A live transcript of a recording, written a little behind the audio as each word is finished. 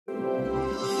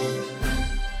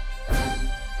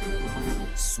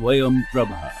Swayam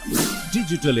Prabha.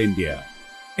 Digital India.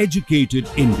 Educated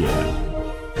India.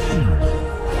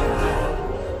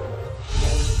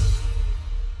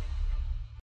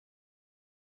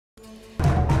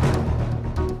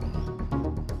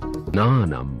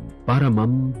 Jnanam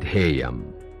Paramam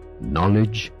Dhyayam.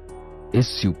 Knowledge is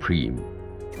supreme.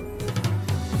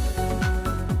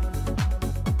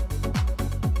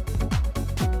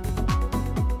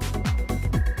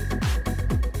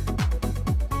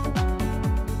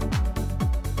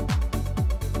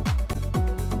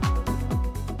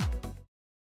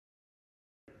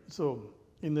 So,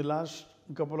 in the last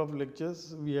couple of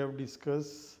lectures, we have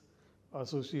discussed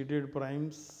associated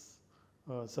primes,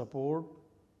 support,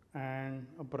 and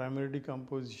a primary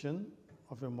decomposition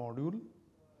of a module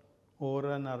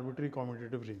over an arbitrary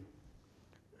commutative ring.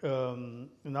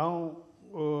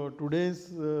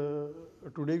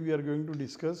 Today we are going to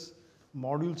discuss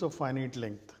modules of finite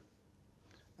length,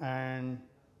 and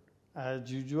as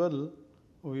usual,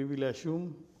 we will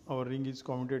assume our ring is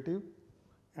commutative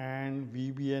and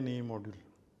V be an A module.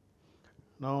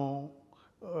 Now,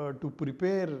 to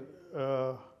prepare,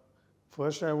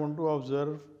 first I want to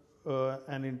observe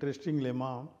an interesting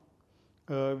lemma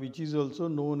which is also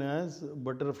known as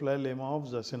butterfly lemma of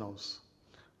Zassenhaus,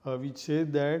 which says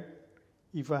that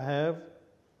if I have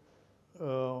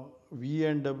V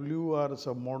and W are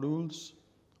submodules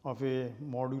of a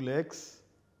module X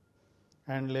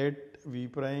and let V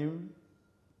prime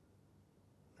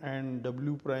and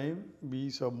W prime be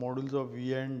submodules of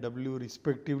V and W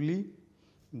respectively,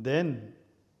 then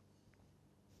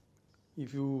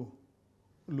if you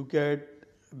look at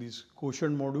this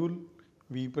quotient module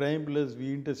V prime plus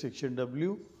V intersection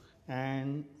W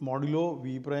and modulo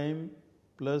V prime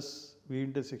plus V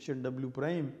intersection W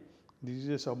prime, this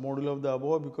is a submodule of the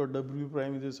above because W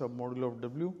prime is a submodule of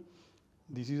W.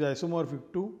 This is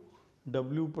isomorphic to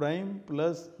W prime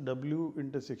plus W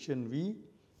intersection V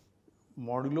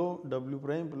modulo W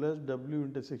prime plus W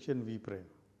intersection V prime.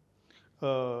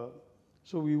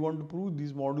 So, we want to prove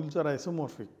these modules are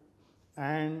isomorphic.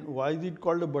 And why is it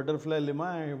called a butterfly lemma?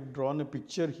 I have drawn a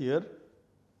picture here.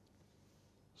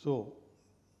 So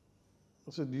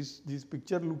this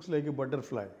picture looks like a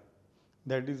butterfly.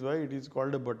 That is why it is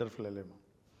called a butterfly lemma.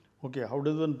 Okay, how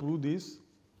does one prove this?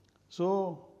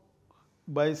 So,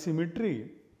 by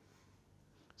symmetry,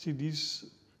 see this.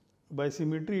 By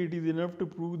symmetry, it is enough to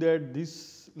prove that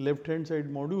this left hand side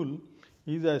module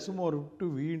is isomorphic to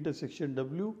V intersection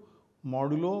W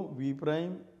modulo V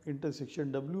prime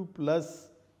intersection W plus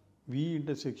V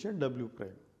intersection W prime.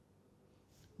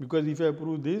 Because if I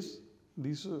prove this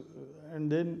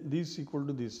and then this equal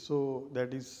to this, so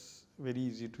that is very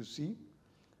easy to see.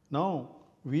 Now,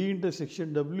 V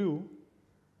intersection W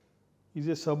is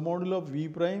a submodule of V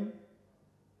prime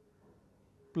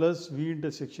plus V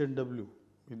intersection W.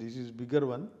 This is bigger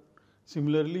one.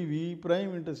 Similarly, V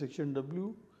prime intersection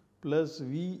W plus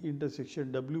V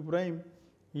intersection W prime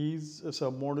is a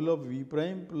submodule of V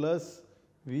prime plus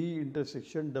V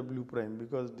intersection W prime,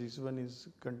 because this one is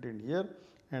contained here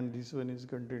and this one is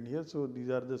contained here. So, these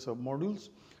are the submodules,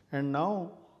 and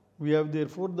now we have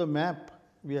therefore the map.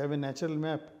 We have a natural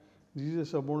map. This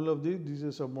is a submodule of this, this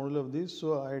is a submodule of this.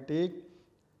 So, I take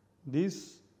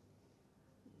this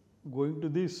going to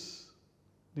this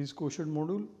quotient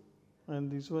module, and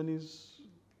this one is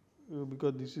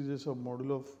because this is a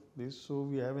submodule of this. So,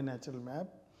 we have a natural map,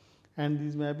 and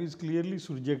this map is clearly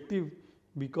surjective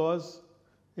because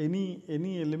any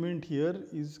element here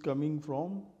is coming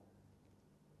from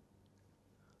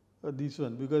this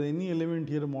one, because any element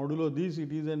here modulo this,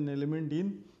 it is an element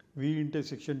in V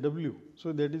intersection W.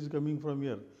 So, that is coming from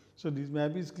here. So, this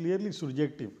map is clearly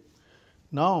surjective.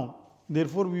 Now,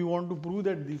 therefore, we want to prove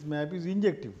that this map is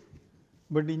injective.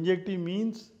 But injective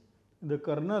means the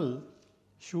kernel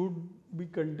should be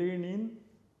contained in.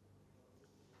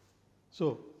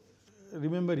 So,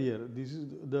 remember here, this is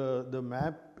the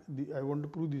map. I want to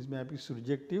prove this map is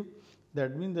surjective.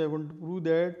 That means I want to prove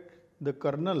that the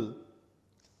kernel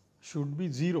should be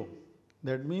 0.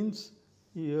 That means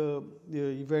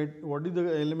what is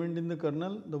the element in the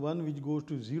kernel? The one which goes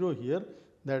to 0 here.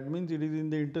 That means it is in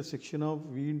the intersection of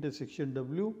V intersection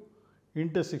W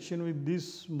intersection with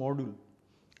this module.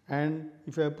 And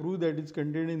if I prove that it is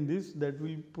contained in this, that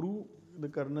will prove the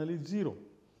kernel is 0.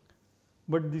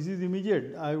 But this is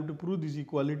immediate. I have to prove this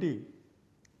equality.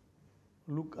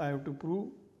 Look, I have to prove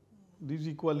this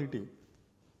equality.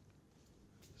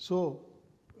 So,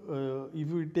 if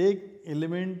we take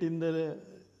element in the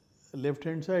left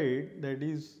hand side, that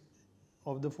is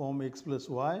of the form x plus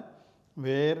y,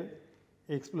 where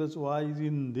x plus y is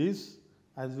in this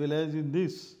as well as in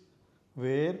this,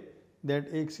 where that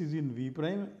x is in V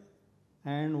prime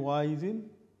and y is in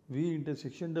V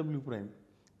intersection W prime.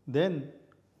 Then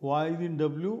y is in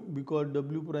W because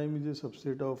W prime is a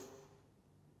subset of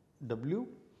W.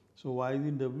 So y is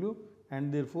in W,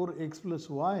 and therefore x plus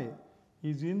y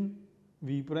is in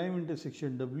V prime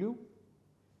intersection W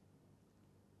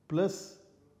plus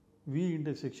V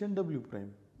intersection W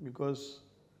prime, because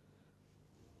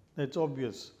that's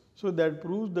obvious. So that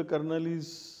proves the kernel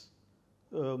is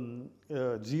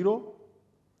 0.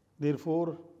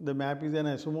 Therefore the map is an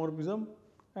isomorphism,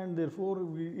 and therefore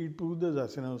it proves the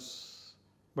Zassenhaus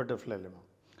butterfly lemma.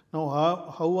 Now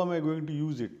how am I going to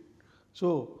use it?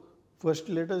 So first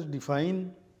let us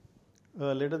define,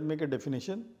 let us make a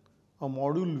definition. A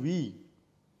module V,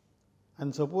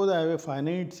 and suppose I have a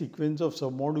finite sequence of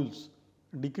submodules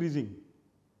decreasing,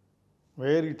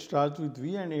 where it starts with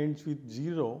V and ends with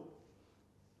 0,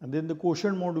 and then the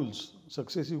quotient modules,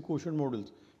 successive quotient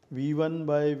modules, V1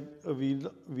 by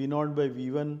V0 by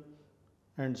V1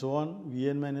 and so on,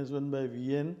 Vn minus 1 by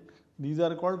Vn, these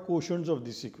are called quotients of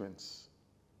this sequence.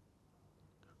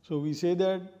 So we say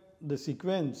that the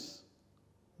sequence,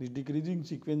 the decreasing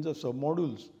sequence of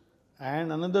submodules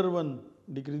and another one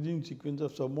decreasing sequence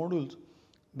of submodules,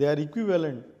 they are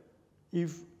equivalent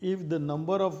if the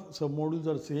number of submodules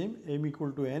are same, m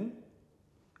equal to n,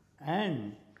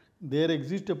 and there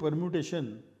exists a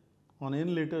permutation on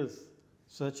n letters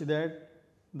such that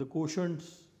the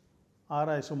quotients are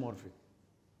isomorphic,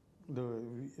 the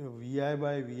Vi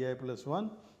by Vi plus 1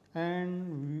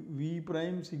 and V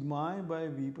prime sigma I by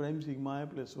V prime sigma I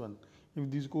plus 1.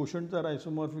 If these quotients are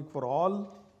isomorphic for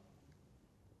all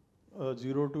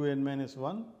 0 to n minus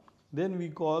 1, then we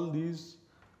call these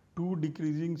two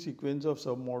decreasing sequence of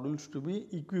submodules to be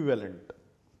equivalent.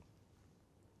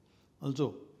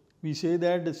 Also, we say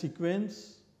that the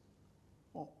sequence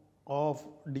of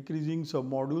decreasing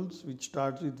submodules which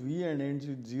starts with V and ends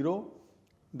with 0,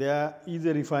 there is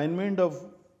a refinement of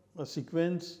a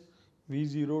sequence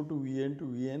V0 to Vn to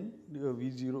Vn,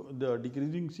 V0, the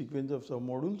decreasing sequence of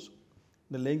submodules,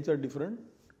 the lengths are different,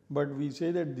 but we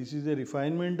say that this is a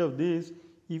refinement of this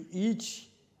if each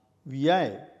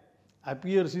Vi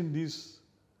appears in this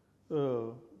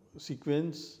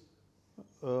sequence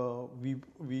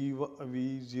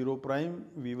V0 prime,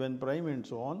 V1 prime and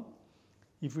so on.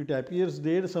 If it appears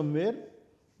there somewhere,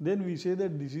 then we say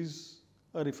that this is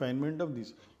a refinement of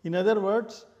this. In other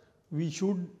words, we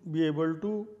should be able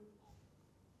to,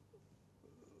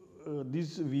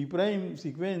 this V prime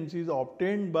sequence is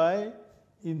obtained by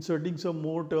inserting some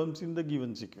more terms in the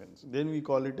given sequence. Then we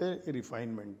call it a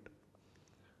refinement.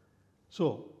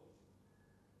 So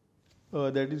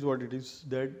that is what it is,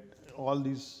 that all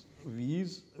these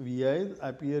V's, Vi's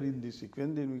appear in this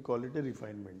sequence, then we call it a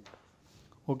refinement.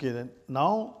 Okay, then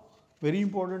now very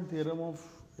important theorem of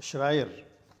Schreier.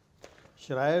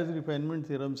 Schreier's refinement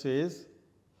theorem says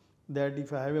that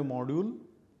if I have a module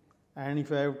and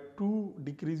if I have two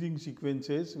decreasing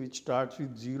sequences which starts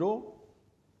with 0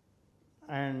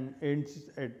 and ends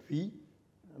at V,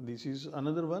 this is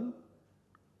another one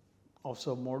of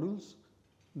submodules,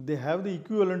 they have the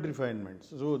equivalent refinements.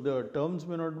 So the terms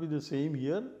may not be the same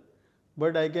here,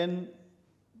 but I can,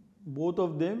 both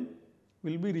of them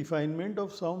will be refinement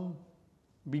of some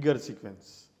bigger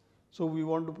sequence. So we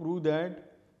want to prove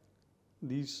that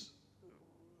these,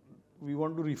 we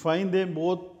want to refine them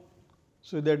both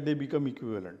so that they become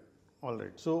equivalent.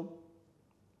 Alright, so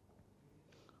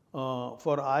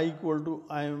for I equal to,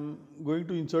 I am going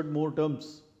to insert more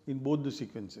terms in both the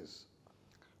sequences.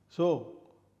 So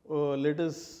let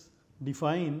us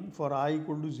define for I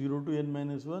equal to 0 to n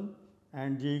minus 1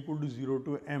 and j equal to 0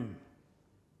 to m.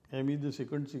 M is the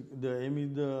second, m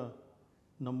is the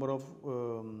number of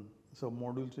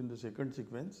submodules in the second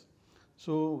sequence.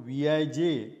 So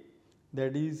Vij,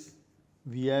 that is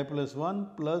Vi plus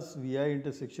 1 plus Vi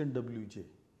intersection Wj,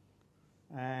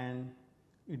 and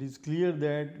it is clear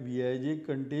that Vij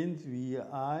contains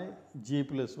Vij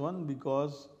plus 1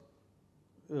 because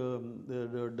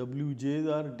the Wj's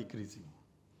are decreasing.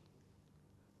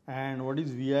 And what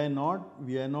is Vi naught?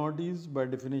 Vi naught is by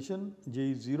definition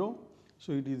j is 0,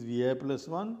 so it is Vi plus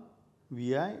 1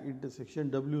 Vi intersection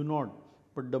W naught,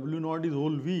 but W naught is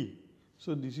whole V,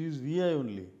 so this is Vi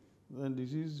only, and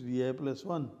this is Vi plus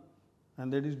 1,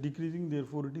 and that is decreasing,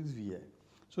 therefore it is Vi.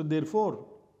 So therefore,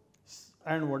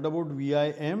 and what about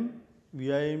Vim?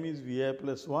 Vim is Vi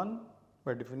plus 1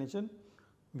 by definition,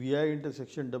 Vi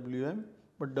intersection Wm,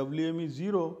 but Wm is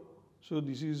 0, so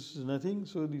this is nothing,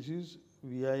 so this is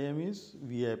Vim is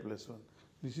Vi plus 1.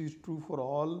 This is true for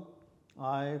all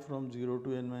I from 0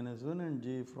 to n minus 1 and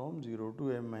j from 0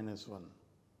 to m minus 1.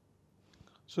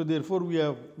 So therefore we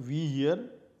have V here,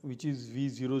 which is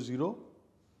V00,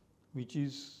 which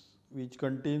is which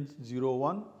contains 0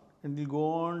 1 and will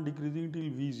go on decreasing till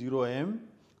V0m,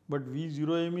 but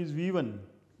V0m is V1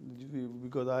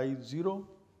 because I is 0.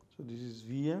 So, this is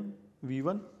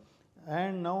V1,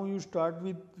 and now you start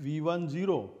with V1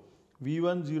 0.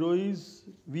 V1 0 is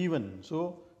V1.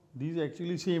 So, these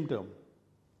actually same term.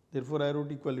 Therefore, I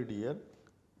wrote equality here.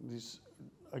 This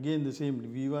again the same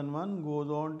V1 1 goes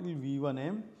on till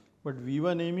V1m, but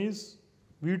V1m is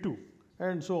V2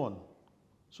 and so on.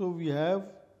 So, we have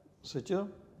such a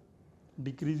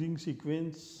decreasing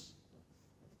sequence,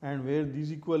 and where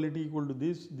this equality equal to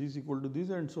this equal to this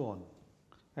and so on,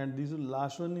 and this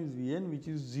last one is Vn, which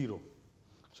is 0.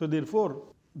 So, therefore,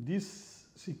 this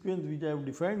sequence which I have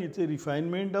defined, it is a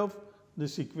refinement of the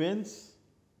sequence,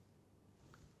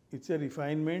 it is a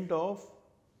refinement of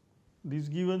this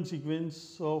given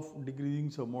sequence of decreasing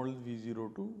submodels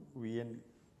V0 to Vn.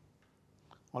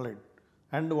 Alright.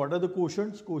 And what are the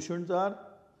quotients? Quotients are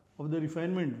of the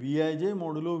refinement Vij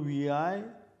modulo Vi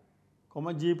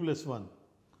comma j plus 1.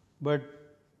 But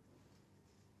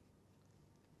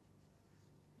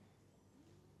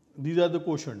these are the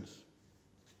quotients.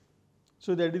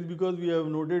 So, that is because we have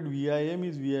noted Vim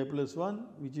is Vi plus 1,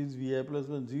 which is Vi plus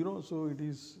 1 0. So,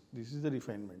 this is the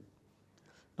refinement.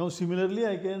 Now, similarly,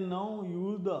 I can now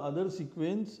use the other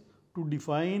sequence to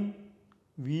define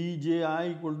Vji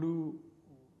equal to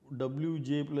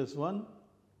Wj plus 1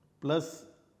 plus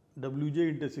Wj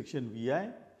intersection Vi,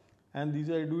 and this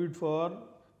I do it for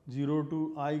 0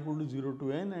 to I equal to 0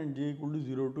 to n and j equal to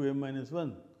 0 to m minus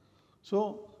 1.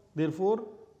 So, therefore,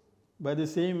 by the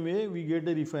same way we get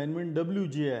a refinement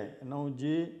Wji. Now,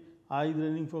 j I is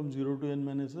running from 0 to n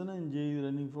minus 1 and j is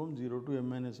running from 0 to m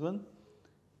minus 1,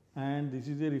 and this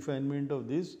is a refinement of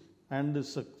this, and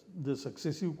the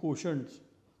successive quotients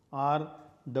are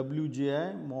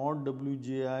Wji mod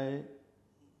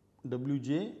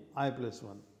Wji I plus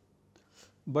 1.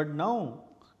 But now,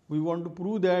 we want to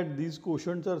prove that these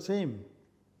quotients are same.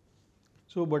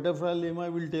 So, butterfly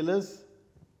lemma will tell us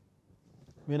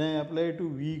when I apply to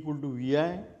V equal to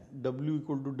Vi, W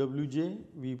equal to Wj,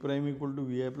 V prime equal to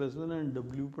Vi plus 1 and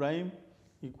W prime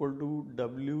equal to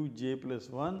Wj plus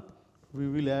 1, we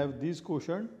will have this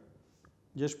quotient.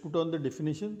 Just put on the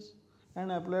definitions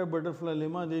and apply butterfly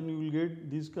lemma, then you will get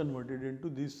this converted into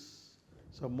this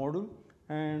submodule,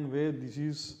 and where this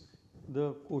is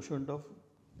the quotient of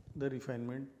the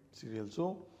refinement serial.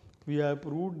 So, we have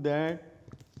proved that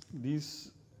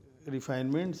these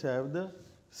refinements have the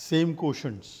same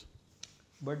quotients.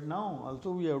 But now,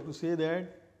 also we have to say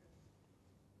that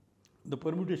the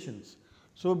permutations.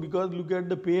 So, because look at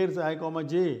the pairs I comma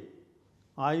j,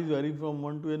 I is varying from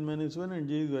 1 to n minus 1 and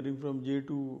j is varying from j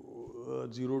to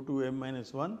 0 to m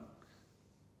minus 1,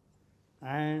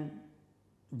 and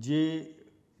j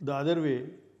the other way,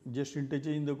 just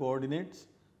interchange the coordinates.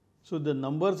 So, the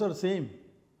numbers are same.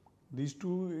 These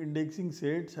two indexing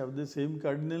sets have the same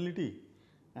cardinality,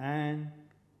 and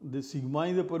the sigma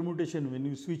is a permutation. When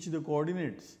you switch the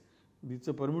coordinates, this is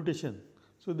a permutation.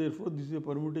 So, therefore, this is a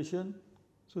permutation.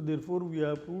 So, therefore, we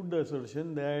have proved the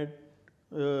assertion that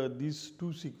these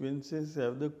two sequences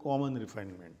have the common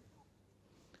refinement.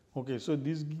 Okay, so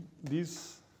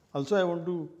this also I want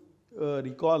to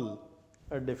recall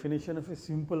a definition of a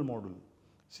simple module.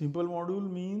 Simple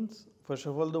module means, first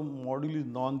of all, the module is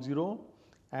non-zero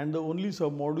and the only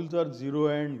submodules are 0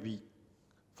 and V.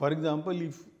 For example,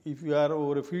 if you are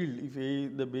over a field, if A,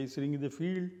 the base ring is a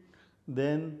field,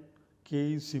 then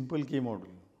K is simple K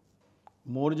module.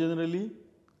 More generally,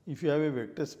 if you have a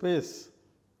vector space,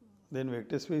 then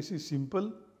vector space is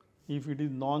simple if it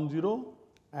is non-zero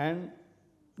and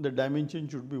the dimension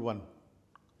should be 1.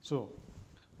 So,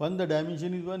 when the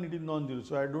dimension is 1, it is non-zero.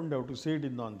 So, I do not have to say it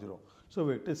is non-zero. So,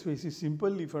 vector space is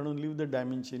simple if and only if the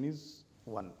dimension is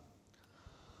 1.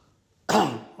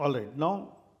 Alright,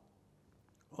 now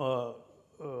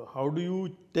how do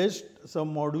you test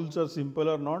some modules are simple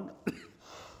or not?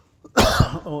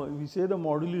 We say the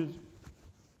module is,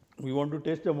 we want to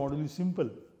test a module is simple.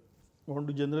 We want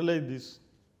to generalize this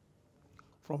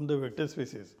from the vector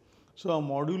spaces. So, a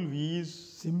module V is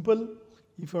simple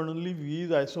if and only V is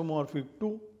isomorphic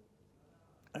to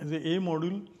as a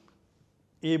module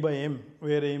A by M,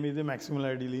 where M is a maximal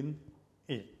ideal in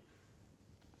A.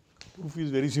 Proof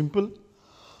is very simple.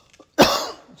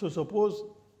 So, suppose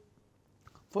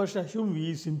first assume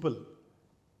V is simple,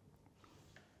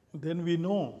 then we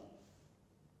know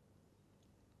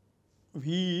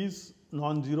V is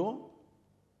non-zero,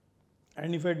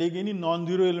 and if I take any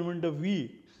non-zero element of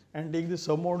V and take the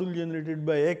submodule generated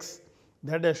by X,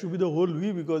 that has to be the whole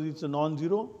V because it is a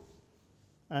non-zero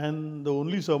and the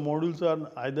only submodules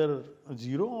are either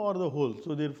 0 or the whole.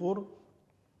 So, therefore,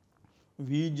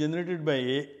 V is generated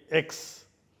by X,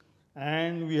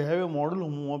 and we have a model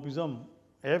homomorphism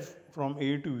F from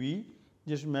A to V,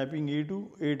 just mapping A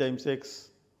to A times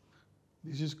X.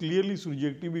 This is clearly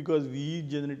surjective because V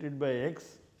is generated by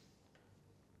X.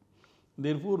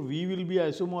 Therefore, V will be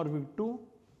isomorphic to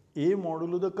A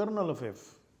modulo the kernel of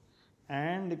F,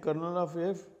 and the kernel of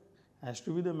F has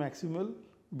to be the maximal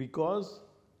because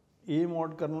A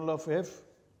mod kernel of F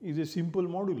is a simple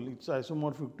module. It is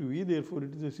isomorphic to V, therefore,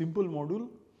 it is a simple module.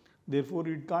 Therefore,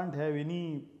 it can't have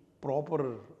any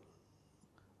proper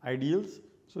ideals.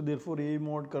 So, therefore, A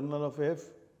mod kernel of F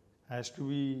has to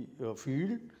be a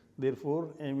field.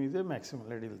 Therefore, M is a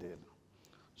maximal ideal there.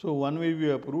 So, one way we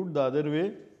have proved, the other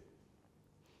way,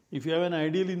 if you have an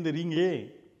ideal in the ring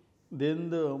A, then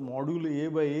the module A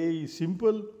by A is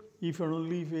simple if and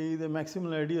only if A is a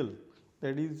maximal ideal.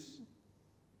 That is,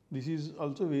 this is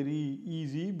also very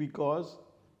easy because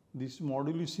this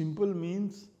module is simple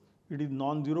means it is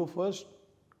non-zero first.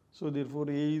 So, therefore,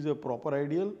 A is a proper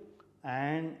ideal,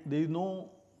 and there is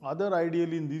no other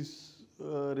ideal in this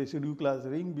residue class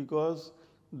ring because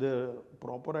the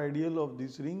proper ideal of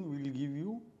this ring will give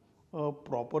you a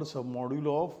proper submodule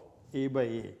of A by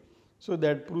A. So,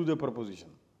 that proves the proposition.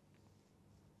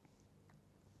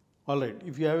 Alright,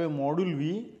 if you have a module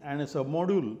V and a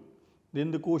submodule, then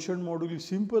the quotient module is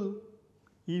simple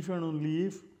if and only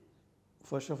if,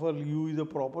 first of all, U is a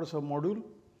proper submodule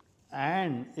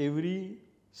and every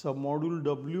submodule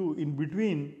W in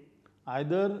between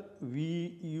either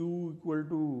V U equal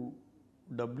to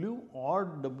W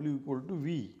or W equal to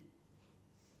V.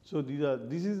 So,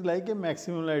 this is like a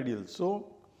maximal ideal.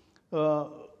 So,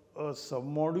 a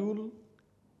submodule,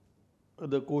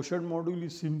 the quotient module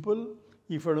is simple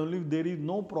if and only if there is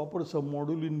no proper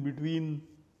submodule in between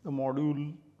the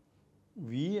module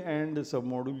V and the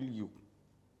submodule U.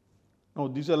 Now,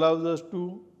 this allows us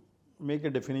to make a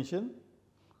definition.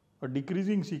 A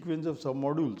decreasing sequence of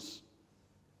submodules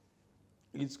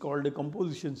is called a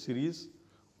composition series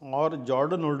or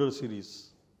Jordan-Holder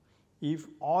series if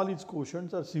all its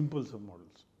quotients are simple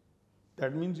submodules.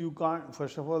 That means you can't,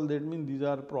 first of all, that means these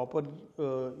are proper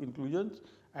inclusions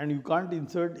and you can't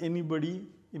insert anybody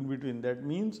in between. That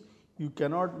means you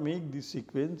cannot make this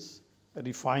sequence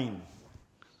refine.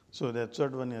 So, that's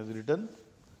what one has written.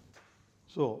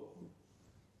 So,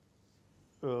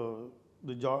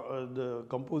 the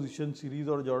composition series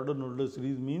or Jordan-Holder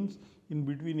series means in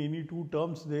between any two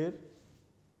terms there,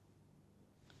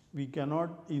 we cannot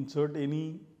insert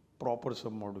any proper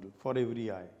submodule for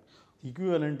every I.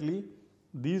 Equivalently,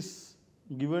 this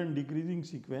given decreasing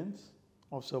sequence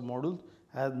of submodules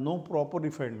has no proper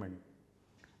refinement,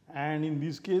 and in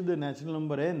this case the natural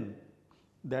number n,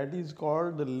 that is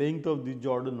called the length of the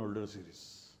Jordan-Holder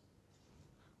series.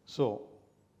 So,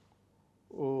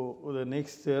 the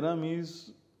next theorem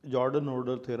is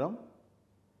Jordan-Holder theorem,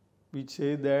 which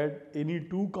says that any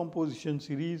two composition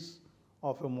series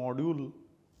of a module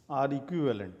are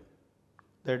equivalent.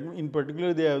 That in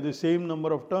particular they have the same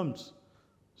number of terms.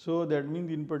 So, that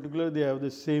means in particular they have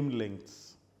the same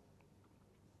lengths.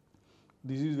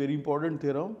 This is very important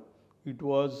theorem. It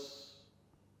was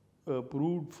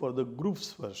proved for the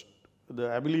groups first, the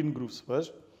abelian groups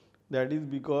first. That is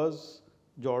because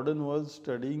Jordan was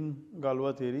studying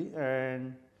Galois theory,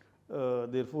 and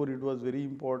therefore, it was very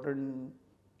important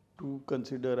to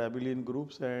consider abelian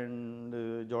groups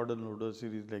and Jordan-Holder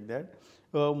series like that.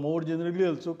 More generally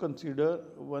also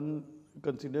one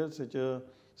considers such a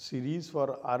series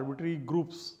for arbitrary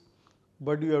groups,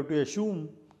 but you have to assume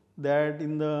that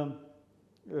in the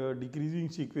decreasing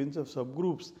sequence of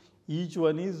subgroups, each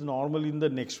one is normal in the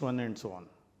next one and so on,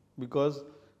 because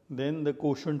then the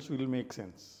quotients will make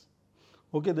sense.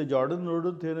 Okay, the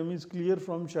Jordan-Holder theorem is clear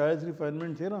from Shay's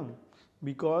refinement theorem,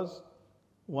 because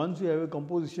once you have a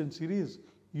composition series,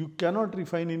 you cannot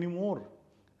refine any more,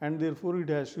 and therefore it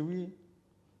has to be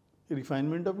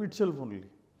refinement of itself only.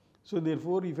 So,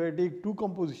 therefore, if I take two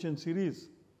composition series,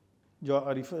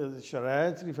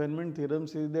 Shay's refinement theorem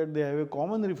says that they have a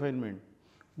common refinement,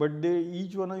 but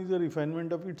each one is a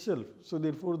refinement of itself. So,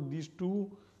 therefore, these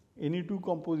any two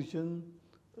composition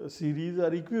series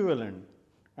are equivalent,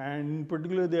 and in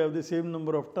particular they have the same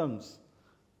number of terms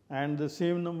and the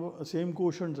same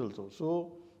quotients also.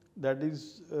 So, that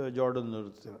is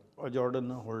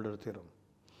Jordan-Holder theorem.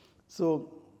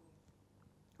 So,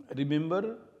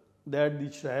 remember that the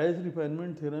Shay's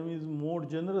refinement theorem is more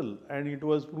general and it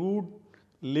was proved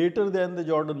later than the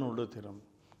Jordan-Holder theorem.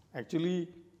 Actually,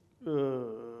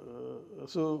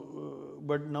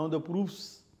 but now the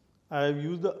proofs, I have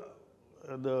used the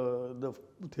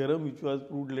theorem which was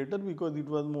proved later because it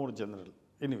was more general.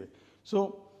 Anyway,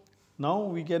 so now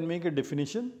we can make a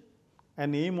definition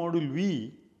an A module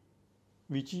V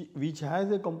which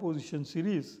has a composition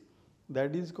series,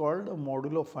 that is called a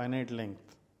module of finite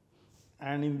length.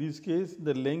 And in this case,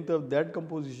 the length of that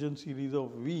composition series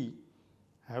of V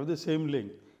have the same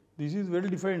length. This is well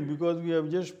defined because we have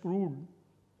just proved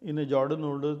in a Jordan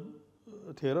order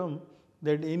theorem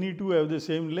that any two have the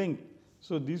same length.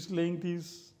 So, this length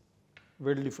is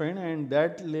well defined, and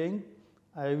that length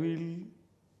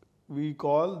we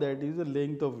call that is the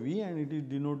length of V, and it is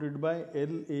denoted by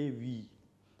LAV.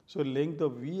 So, length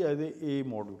of V as a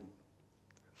module.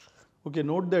 Okay,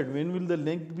 note that when will the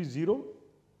length be 0?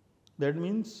 That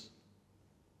means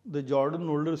the Jordan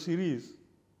order series,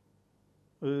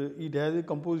 it has a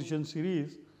composition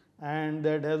series and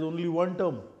that has only one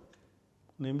term,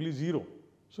 namely 0.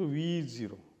 So, V is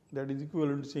 0, that is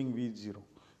equivalent to saying V is 0.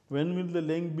 When will the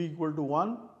length be equal to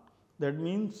 1? That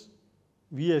means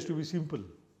V has to be simple,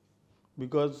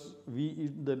 because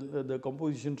the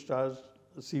composition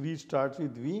series starts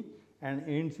with V and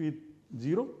ends with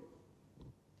 0,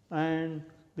 and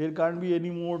there can't be any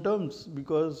more terms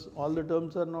because all the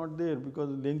terms are not there, because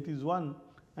length is 1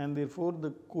 and therefore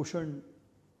the quotient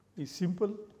is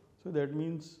simple. So, that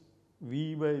means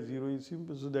V by 0 is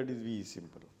simple. So, that is V is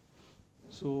simple.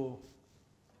 So,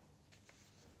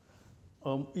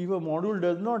 if a module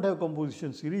does not have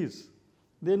composition series,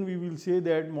 then we will say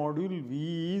that module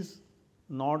V is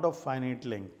not of finite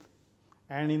length,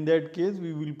 and in that case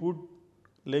we will put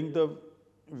length of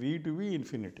V to be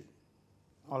infinity.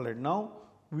 Alright, now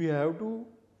we have to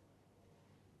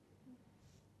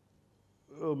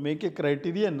make a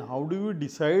criterion. How do we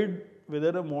decide whether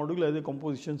a module has a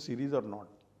composition series or not?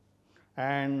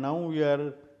 And now we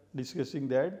are discussing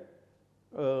that.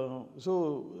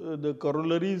 The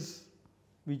corollaries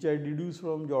which I deduce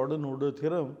from Jordan order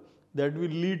theorem, that will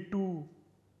lead to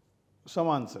some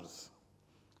answers.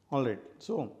 Alright,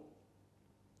 so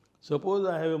suppose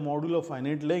I have a module of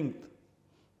finite length,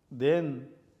 then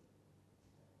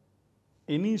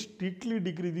any strictly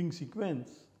decreasing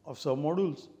sequence of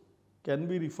submodules can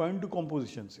be refined to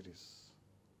composition series.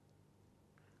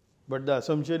 But the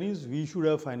assumption is V should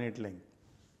have finite length.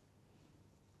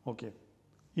 Okay.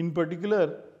 In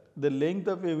particular, the length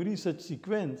of every such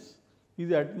sequence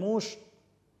is at most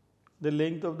the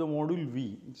length of the module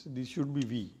V. So, this should be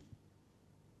V.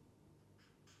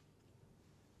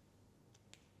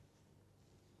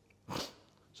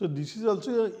 So, this is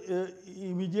also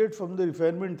immediate from the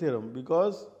refinement theorem,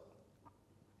 because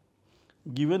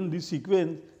given this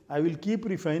sequence I will keep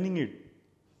refining it,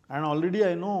 and already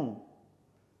I know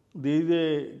there is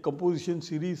a composition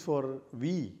series for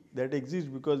V that exists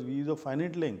because V is of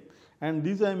finite length, and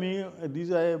this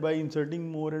I by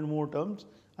inserting more and more terms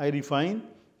I refine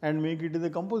and make it as a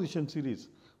composition series.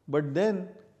 But then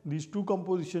these two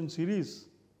composition series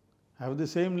have the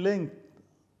same length,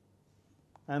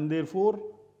 and therefore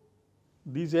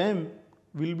this M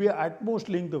will be at most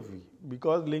length of V,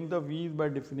 because length of V is by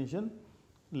definition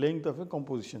length of a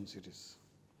composition series.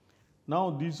 Now,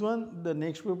 this one, the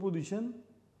next proposition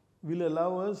will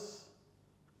allow us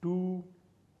to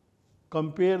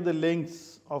compare the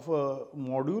lengths of a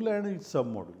module and its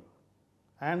submodule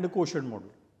and the quotient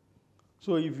module.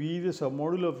 So, if V is a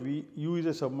submodule of V, U is a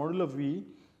submodule of V,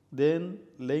 then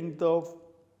length of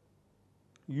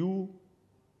U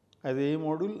as a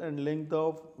module and length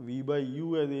of V by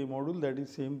U as a module, that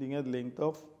is same thing as length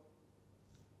of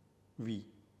V.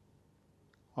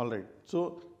 Alright.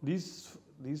 So, this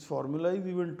formula is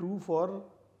even true for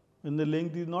when the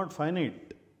length is not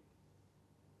finite.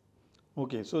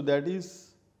 Okay. So, that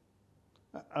is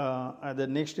the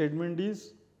next statement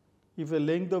is, if a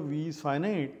length of V is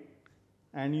finite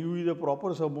and U is a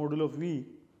proper submodule of V,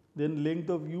 then length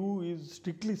of U is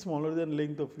strictly smaller than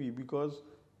length of V, because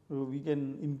we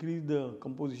can increase the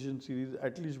composition series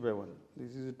at least by 1.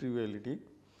 This is a triviality.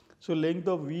 So, length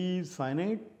of V is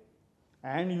finite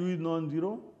and U is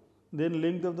non-zero, then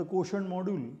length of the quotient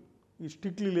module is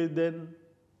strictly less than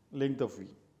length of V.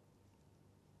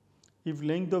 If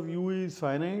length of U is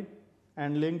finite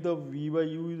and length of V by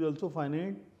U is also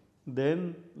finite,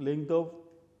 then length of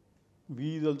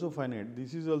V is also finite.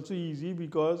 This is also easy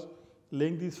because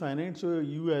length is finite, so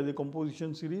U has a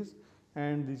composition series,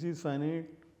 and this is finite,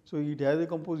 so it has a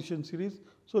composition series.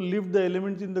 So, lift the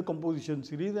elements in the composition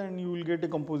series and you will get a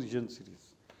composition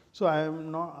series. So, I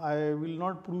will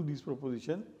not prove this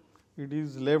proposition, it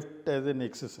is left as an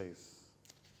exercise.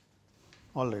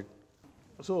 Alright.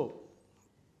 So,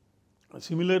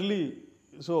 similarly,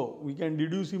 so we can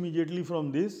deduce immediately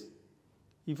from this,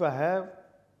 if I have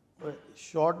a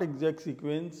short exact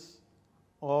sequence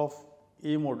of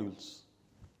A modules,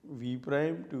 V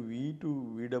prime to V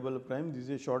to V double prime, this is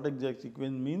a short exact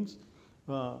sequence, means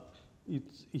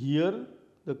it's here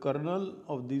the kernel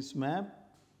of this map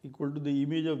equal to the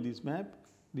image of this map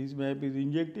is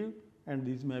injective and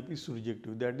this map is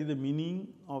surjective. That is the meaning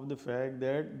of the fact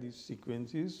that this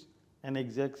sequence is an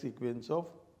exact sequence of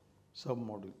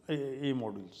submodule A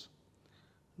modules.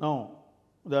 Now,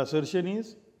 the assertion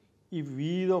is if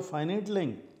V is of finite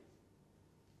length,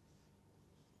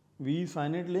 V is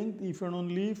finite length if and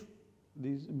only if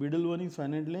this middle one is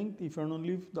finite length, if and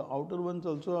only if the outer ones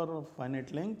also are of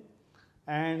finite length,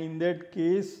 and in that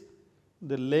case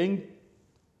the length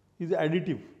is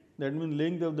additive. That means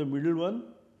length of the middle one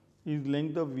is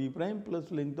length of V prime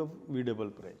plus length of V double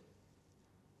prime.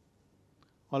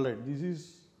 Alright, this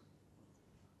is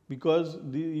because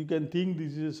you can think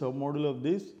this is a submodule of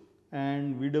this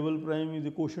and V double prime is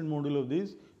a quotient module of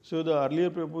this. So, the earlier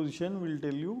proposition will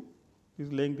tell you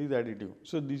this length is additive.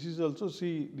 So, this is also,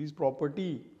 see, this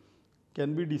property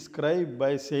can be described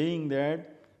by saying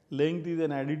that length is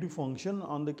an additive function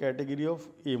on the category of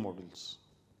A modules.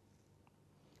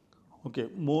 Okay,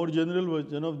 more general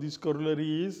version of this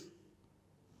corollary is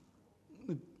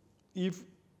if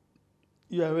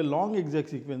you have a long exact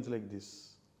sequence like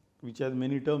this which has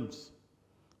many terms.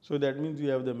 So, that means you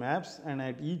have the maps and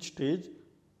at each stage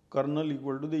kernel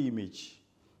equal to the image.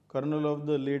 Kernel of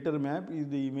the later map is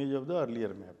the image of the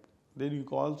earlier map. Then you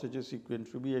call such a sequence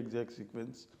to be exact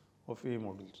sequence of A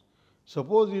modules.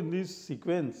 Suppose in this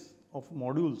sequence of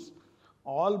modules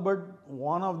all but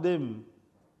one of them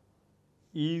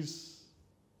is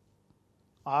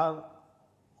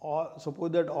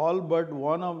suppose that all but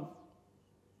one of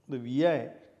the Vi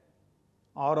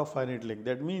are of finite length.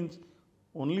 That means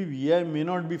only Vi may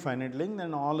not be finite length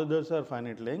and all others are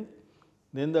finite length.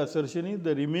 Then the assertion is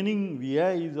the remaining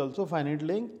Vi is also finite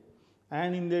length,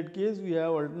 and in that case we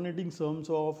have alternating sums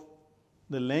of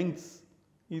the lengths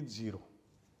is 0.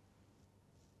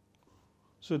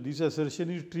 So, this assertion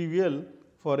is trivial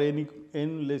for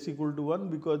n less equal to 1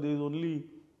 because there is only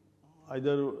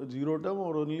either 0 term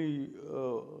or only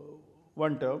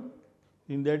one term.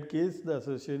 In that case the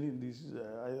assertion is this is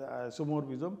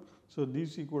isomorphism. So,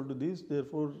 this equal to this,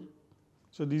 therefore,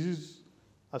 so this is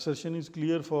assertion is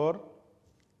clear for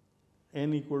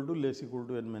n equal to less equal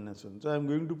to n minus 1. So, I am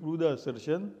going to prove the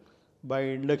assertion by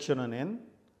induction on n.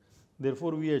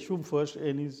 Therefore, we assume first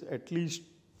n is at least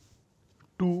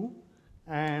 2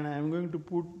 and I am going to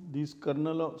put this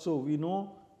kernel of, so we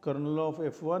know kernel of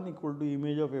f1 equal to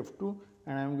image of f2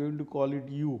 and I am going to call it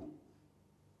u.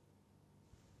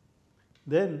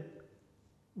 Then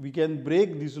we can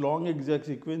break this long exact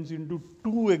sequence into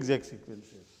two exact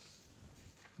sequences,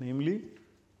 namely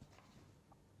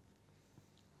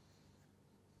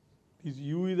this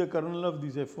u is the kernel of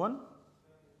this f1.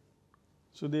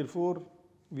 So, therefore,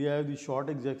 we have the short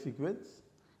exact sequence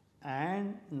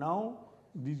and now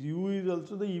this u is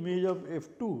also the image of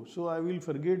f2. So, I will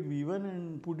forget v1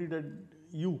 and put it at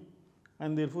u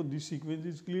and therefore, this sequence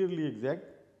is clearly exact.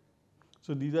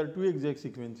 So, these are two exact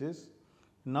sequences.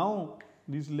 Now,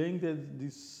 this length as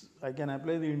this I can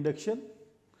apply the induction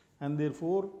and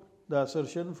therefore, the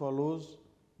assertion follows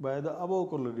by the above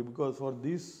corollary because for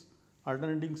this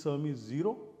alternating sum is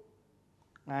 0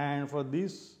 and for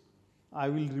this I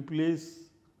will replace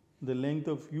the length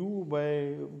of u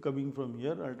by coming from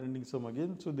here alternating sum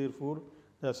again. So, therefore,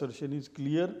 the assertion is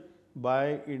clear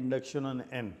by induction on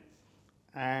n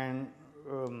and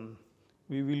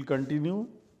we will continue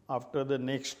after the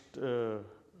next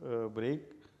break.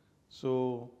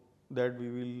 So, that we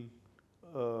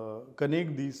will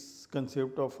connect this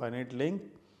concept of finite length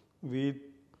with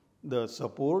the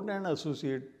support and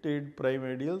associated prime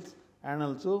ideals and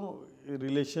also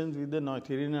relations with the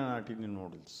Noetherian and Artinian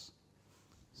models.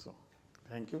 So,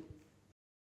 thank you.